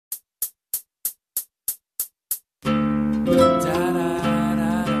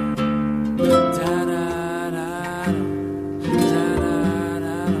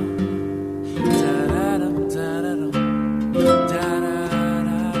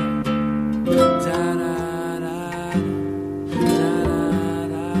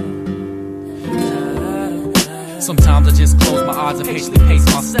Sometimes I just close my eyes and patiently pace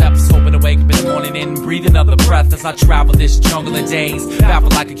my steps, hoping to wake up in the morning and breathe another breath as I travel this jungle of days,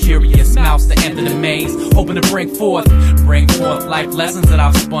 baffled like a curious mouse to enter the maze, hoping to bring forth life lessons that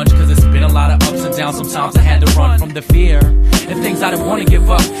I've sponged, cause it's been a lot of ups and downs. Sometimes I had to run from the fear and things I didn't want to give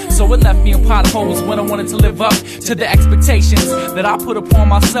up, so it left me in potholes when I wanted to live up to the expectations that I put upon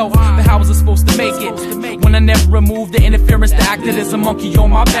myself. But how was I supposed to make it when I never removed the interference that acted as a monkey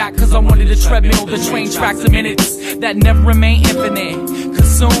on my back? Cause I wanted a treadmill, the train tracks of minutes that never remain infinite,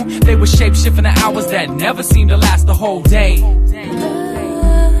 cause soon they would shape-shift into hours that never seemed to last the whole day.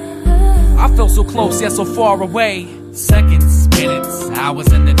 I felt so close yet so far away. Seconds, minutes, hours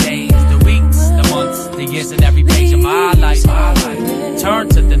and the days, the weeks, the months, the years, and every page of my life. Turn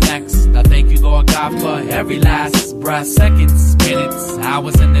to the next. I thank you, Lord God, for every last breath. Seconds, minutes,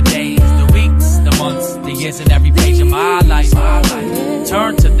 hours and the days, the weeks, the months, the years, and every page of my life.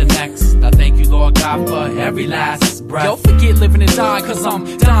 Turn to the next. I thank you, Lord God, for every last breath. Yo, forget living and dying, cause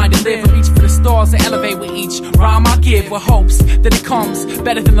I'm dying to live and reach for the stars and elevate with each rhyme I give, with hopes that it comes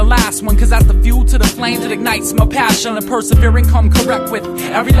better than the last one, cause that's the fuel to the flame that ignites my passion. And persevering, come correct with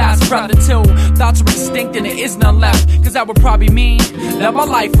every last breath until thoughts are extinct and there is none left, cause that would probably mean that my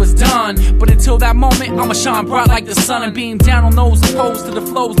life was done. But until that moment, I'ma shine bright like the sun and beam down on those opposed to the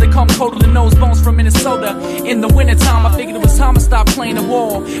flows that come cold to the nose bones from Minnesota. In the wintertime, I figured it was time to stop playing the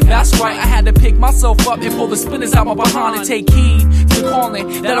wall. That's right, I had to pick myself up and pull the splinters out my behind and take heed to the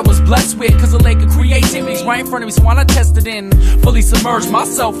calling that I was blessed with, cause the lake of creativity's right in front of me, so why not test it in? Fully submerge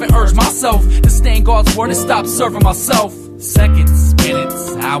myself and urge myself to stay in God's word and stop serving myself. Seconds,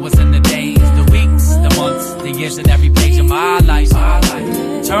 minutes, hours and the days, the weeks, the months, the years, and every page of my life.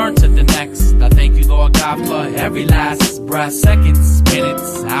 Turn to the next. I thank you, Lord God, for every last breath. Seconds,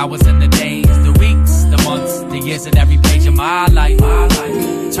 minutes, hours and the days, the weeks, the months, the years, and every page of my life.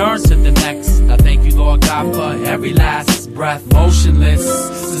 Turn to the next. I thank you, Lord God, for every last breath. Motionless,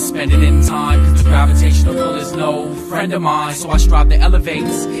 suspended in time, cause the gravitational pull is no friend of mine. So I strive to elevate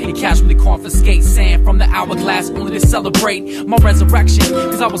and casually confiscate sand from the hourglass, only to celebrate my resurrection,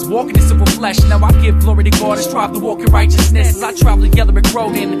 cause I was walking in simple flesh. Now I give glory to God and strive to walk in righteousness as I travel the yellow brick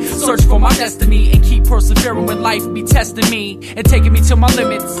road and search for my destiny and keep persevering when life be testing me and taking me to my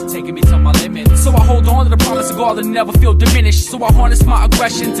limits, So I hold on to the promise of God and never feel diminished. So I harness my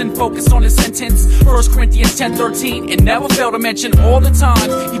aggressions and focus on the sentence. 1 Corinthians 10:13, and never fail to mention all the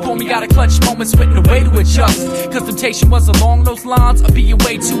times He pulled me out of clutch moments with no way to adjust, cause temptation was along those lines of being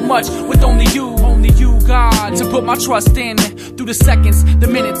way too much with only you, God, to put my trust in. Through the seconds, the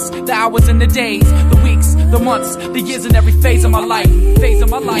minutes, the hours and the days, the weeks, the months, the years, and every phase of my life,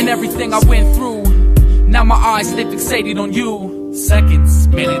 and everything I went through. Now my eyes stay fixated on you. Seconds,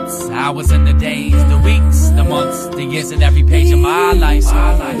 minutes, hours and the days, the weeks, the months, the years, and every page of my life.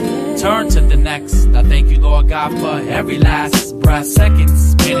 Turn to the next. I thank you, Lord God, for every last breath.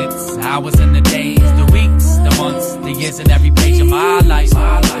 Seconds, minutes, hours and the days, the weeks, the months, the years, and every page of my life.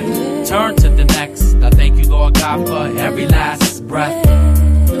 Turn to the next. I thank you, Lord God, for every last breath.